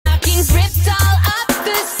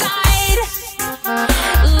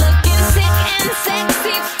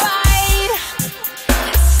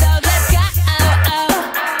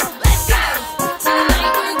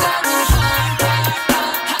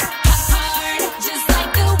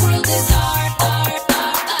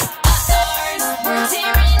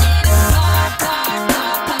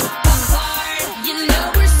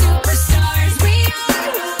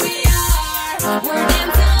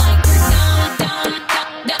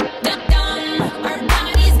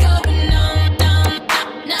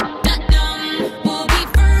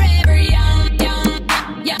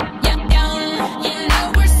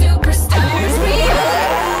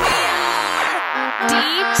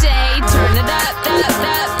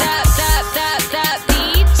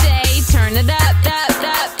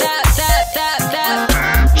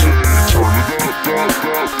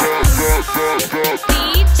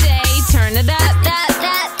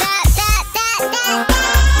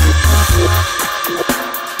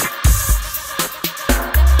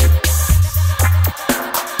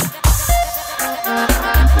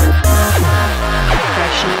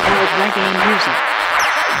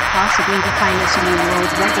Possibly the finest new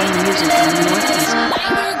world reggae music in the Northeast.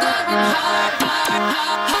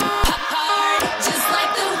 Just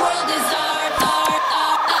like the world is art,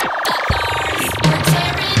 we're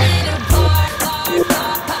tearing it apart,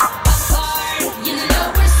 you know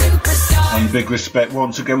we're superstars. And big respect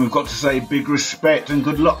once again, we've got to say big respect and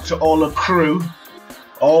good luck to all the crew,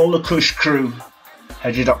 all the Kush crew,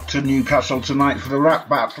 headed up to Newcastle tonight for the rap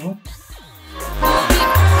battle.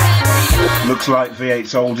 Looks like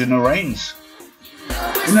V8's holding the reins.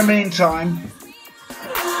 In the meantime,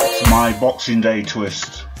 it's my Boxing Day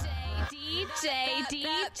twist.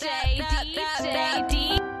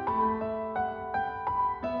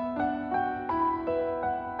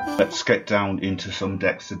 Let's get down into some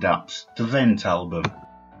Dexter Daps, the Vent album.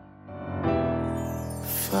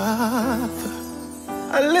 Father,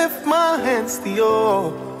 I lift my hands to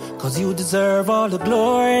you, 'cause you deserve all the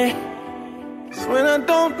glory. So when I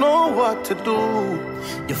don't know what to do,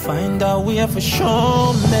 you find out we have to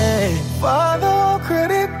show me. Father,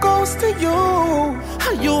 credit goes to you.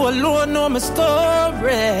 You alone know my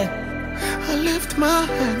story. I lift my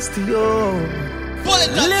hands to you.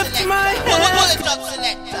 Lift my hands.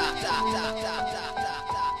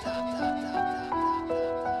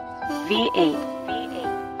 V8.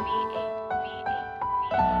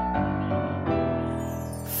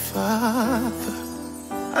 Father,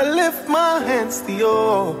 I lift my hands to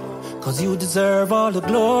you, 'cause you deserve all the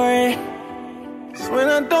glory. So when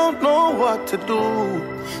I don't know what to do,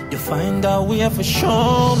 you find out we have to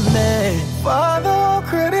show me. Father,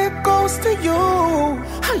 credit goes to you.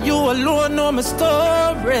 You alone know my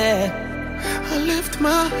story. I lift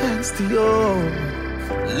my hands to you.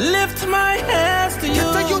 Lift my hands to you.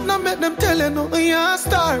 Get a youth now make them tell you no, you're a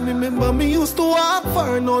star. Remember me used to walk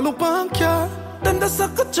far, no look on car. Them the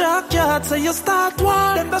suck a jackyard, say you start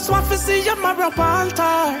war. Them just want to see you marry up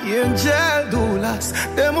altar. Angel doulas,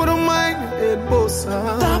 them wouldn't mind your head bossa.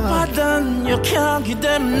 Tougher than you can't give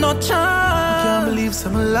them no chance. I can't believe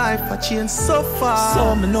some life I changed so far.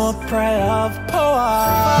 So me no prayer of power.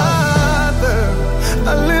 Father,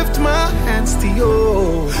 I lift my hands to you,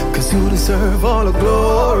 'cause you deserve all the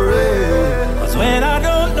glory. 'Cause when I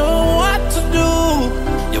don't know what to do,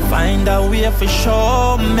 you find out we have to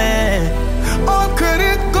show me. All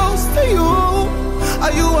credit goes to you.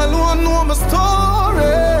 Are you alone know my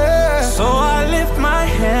story? So I lift my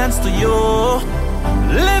hands to you.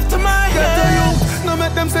 Lift my hands. No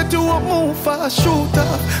make them set you up, move for a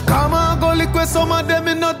shooter. Come on, go lick with some of them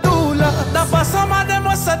in no doula. That for some of them,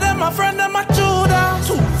 what's them, my friend, them a Judah.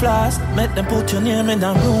 Too fast, make them put your name in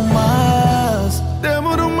the rumors. Them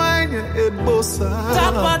wouldn't mind your head bossa.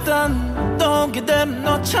 Tougher than, don't give them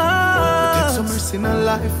no chance. Get some mercy in a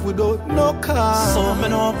life without no cause. So me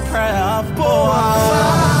no prayer of power.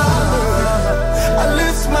 I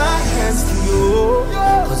lift my hands to you,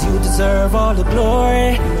 'cause you deserve all the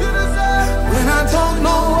glory. When I don't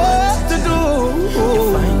know what to do, you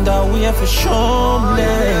find out we have to show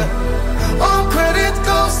me. All credit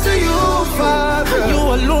goes to you, Father. You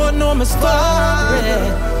alone know my story.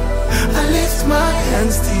 I lift my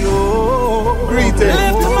hands to you. Greetings,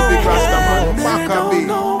 Lift my Big Rastaman, hands. Maccabee.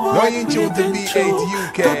 Now you tune to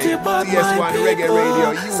V8UK, TS1 Reggae Radio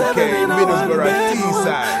UK, Middlesbrough,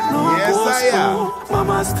 Teesside. Yes, I am.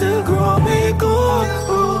 Mama still grow me good.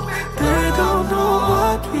 They don't know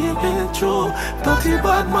what we've been through. Dirty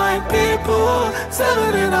bad mind people,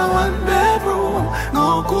 7 in a 1 bedroom. No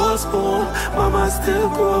gold spoon, mama still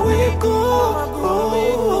grow we good.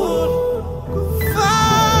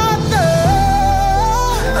 Father,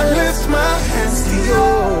 I lift my hands to you,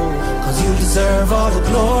 'cause you deserve all the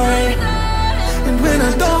glory. And when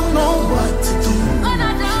I don't know what to do,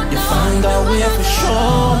 you find out we have to show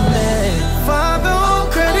me. Father, all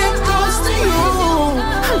credit goes to you.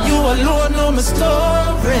 You alone know my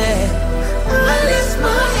story. I lift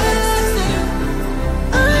my hands to you.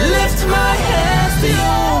 Lift my hands to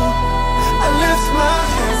you. I lift my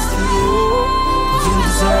hands to you, 'cause you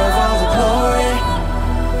deserve all the glory.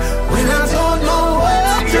 When I don't know what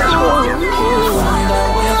to do, you find out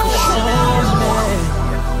we have to show me.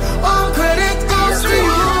 All credit goes to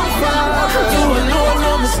you, Father. You alone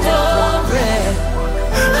know my story.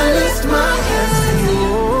 I lift my hands to you.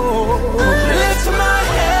 Lift my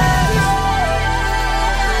hands.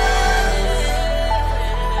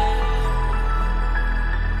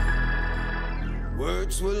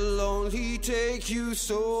 Words will only take you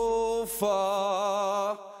so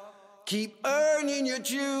far. Keep earning your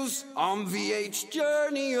dues on V8's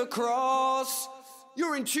journey across.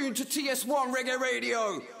 You're in tune to TS1 Reggae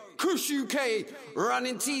Radio. Kush UK,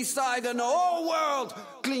 running T-side and the whole world.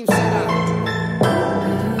 Gleam Center.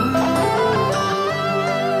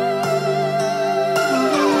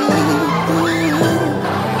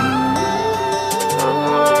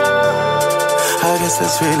 I guess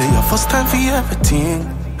it's really your first time for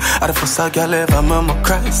everything. I the first girl ever made me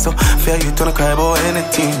cry, so fair you don't cry about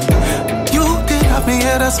anything. You did have me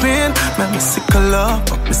head a spin, made me sick of love,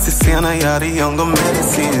 but me still saying I had the younger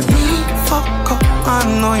medicine. Me fuck up, I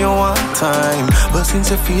know you want time, but since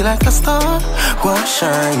you feel like a star, go and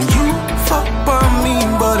shine. You fuck by me,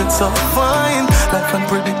 but it's all fine. Life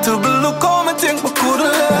unpredictable, look how me think, but could've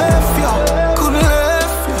left you, could've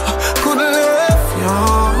left you, could've left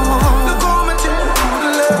you.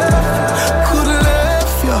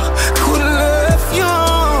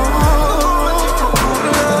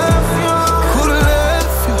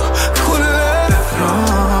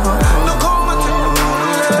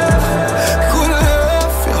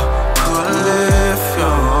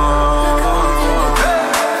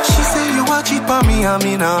 I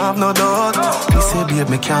mean, I have no doubt. He say, babe,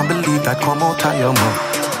 me can't believe that come out of your mouth.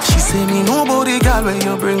 She say, me nobody girl when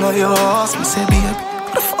you bring her your house. Me say, babe,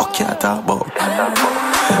 what the fuck you talk about?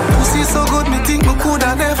 Pussy so good, me think me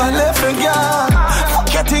coulda never left a girl.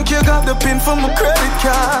 Fuck you think you got the pin from my credit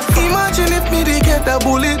card? Imagine if me did get that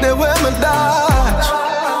bullet, they wear me dodge.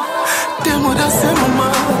 Them woulda say my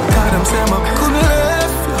mom, God, them say my coulda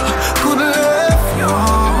left you, coulda left you.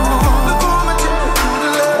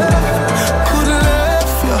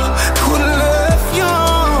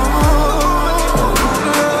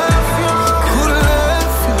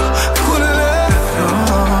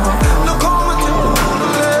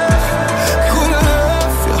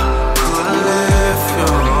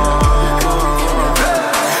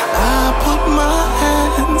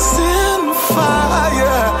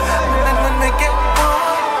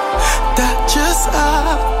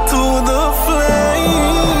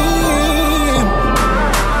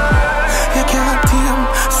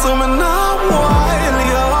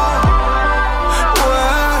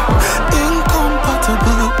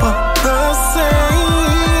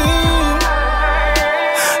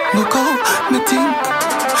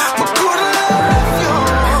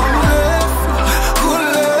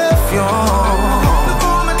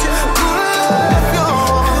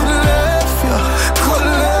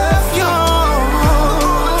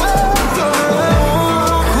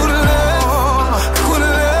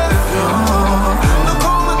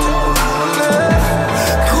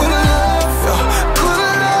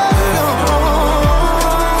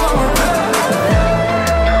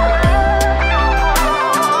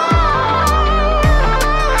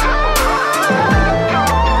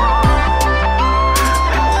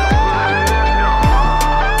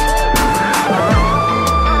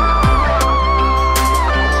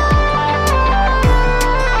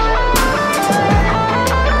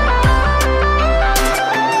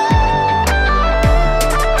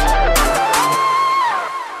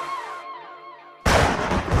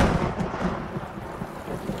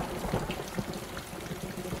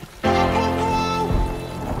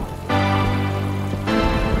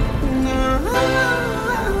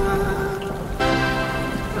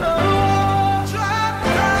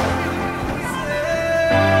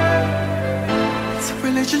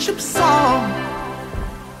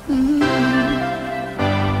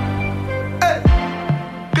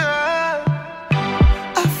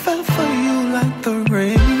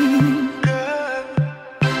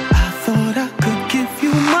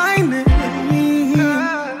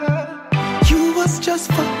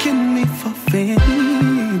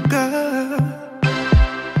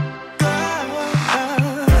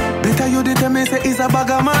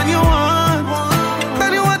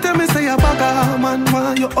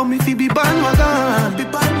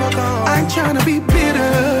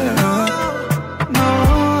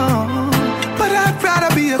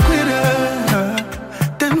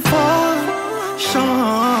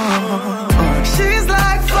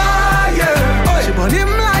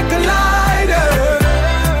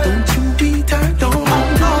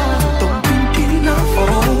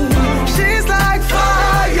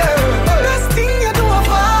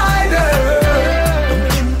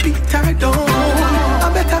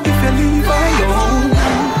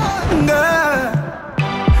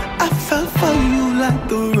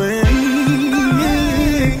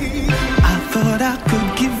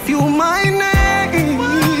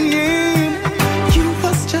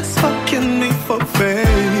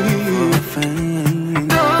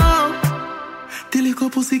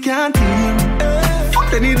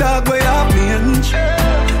 Any dog way up me.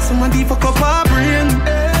 Somebody fuck up her brain.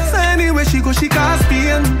 So anyway she go, she can't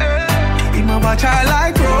Spain. In my watch her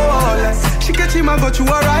like Rolex. She catch him and go to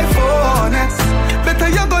her iPhone X. Better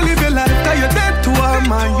you go live your life, cause you're dead to her,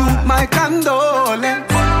 man. You my condolence.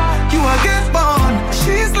 You a get born.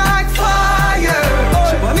 She's like fire.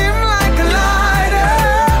 She burn him like a lighter.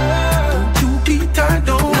 Don't you beat her,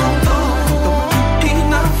 don't you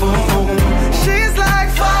beat her phone. She's like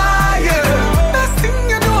fire. Best thing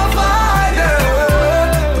you do a fighter.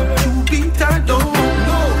 Don't you beat her, don't.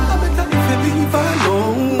 I better if you leave her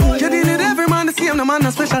alone. You did it every man the same, no man no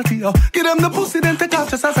specialty, yo. Give them the pussy, then take off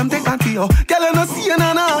just as I'm taking to you. Girl, you no see you,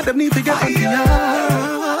 no, them need to get on to you.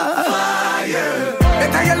 Fire.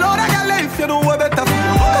 Better you load of your life, you know what better for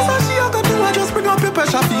you. Cause all she gonna do is just bring up your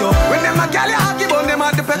pressure for you. When them a girl you argue about them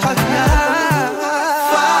at the pressure.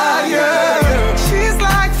 Fire. She's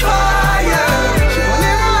like fire. She burn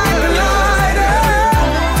him like a lighter.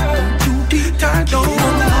 Don't you beat her, don't you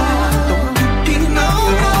beat her.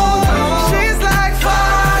 She's like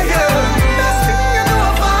fire. Best thing you know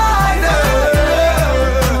a fighter.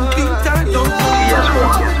 Don't beat her, don't.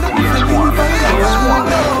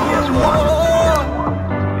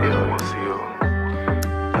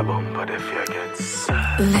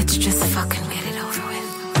 Let's just fucking get it over with.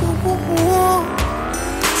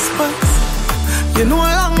 Spice. You know I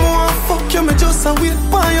long more fuck you, me just a wait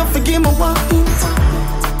for you, forgive me what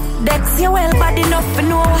Dex, you well bad enough to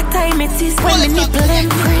know what time it is when the nipple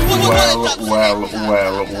imprint.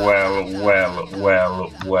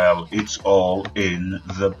 Well, it's all in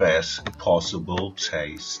the best possible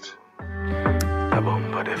taste.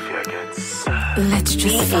 Let's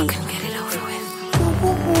just fucking get it over with.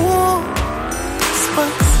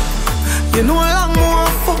 Spice. You know I long more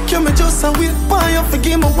fuck you, me just a wait for you,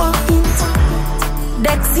 forgive me what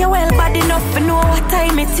Dex, you well bad enough to know what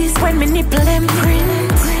time it is when my nipple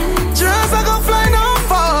imprint. Just I go fly no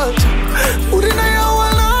fault. Who did I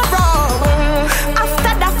want no problem?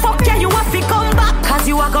 After that fuck yeah, you have to come back, cause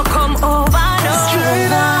you are gonna come over.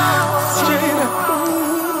 Straight up.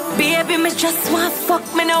 Baby, me just want fuck,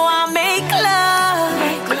 me no want make love.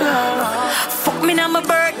 Fuck me now my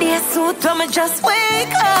birthday suit, I'ma just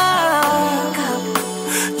wake up.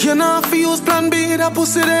 You know if you use plan B, that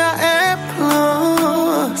pussy there A+.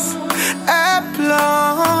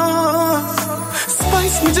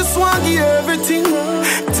 Spice, me just want give you everything.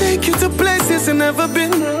 Take you to places you never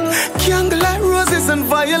been. Candlelight roses and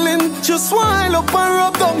violin. Just wind up and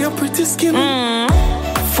rub down your pretty skin.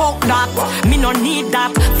 Fuck that, me no need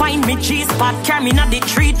that. Find me G-spot, carry me na the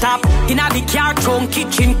tree top. Inna the car trunk,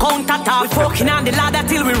 kitchen, countertop. We fucking on the ladder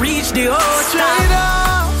till we reach the house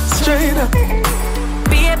top. Straight up.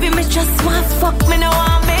 Baby, me just want fuck, me no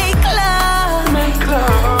want make love.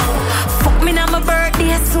 Fuck me now my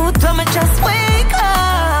birthday suit, I'ma just wake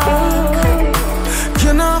up.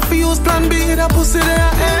 You know if you use plan B, that pussy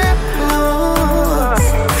there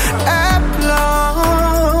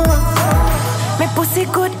Me pussy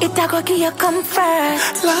good, it a go give you comfort.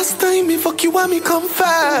 Last time me fuck you, want me come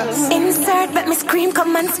fast. Insert, let me scream,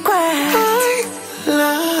 come and square. I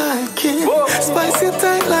like it. Spicy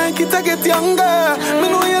tight like it, I get younger. Me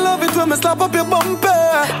know you love it when me slap up your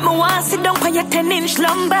bumper. Me want sit down for your 10-inch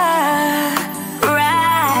lumber.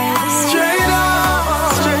 Right. Straight up.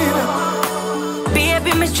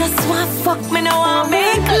 Baby, me just want fuck, me no want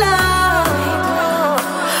make love.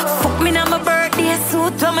 Fuck me now my birthday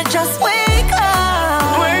suit, I'ma just wake up.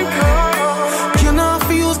 You know if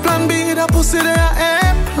you use plan B, that pussy there A+.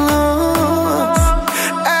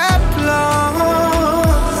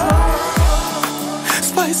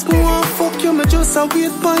 Spice, me want fuck you, me just a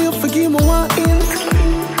wait for you, forgive me what in.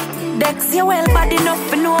 Dex, you well bad enough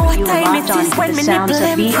to know what You time it locked is on when to me the sounds nipple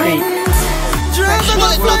of V8. imprint.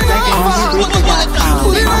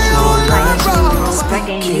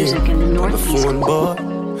 Reggae music in the Northeast. Phone boy,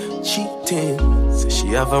 cheating, say she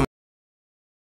have a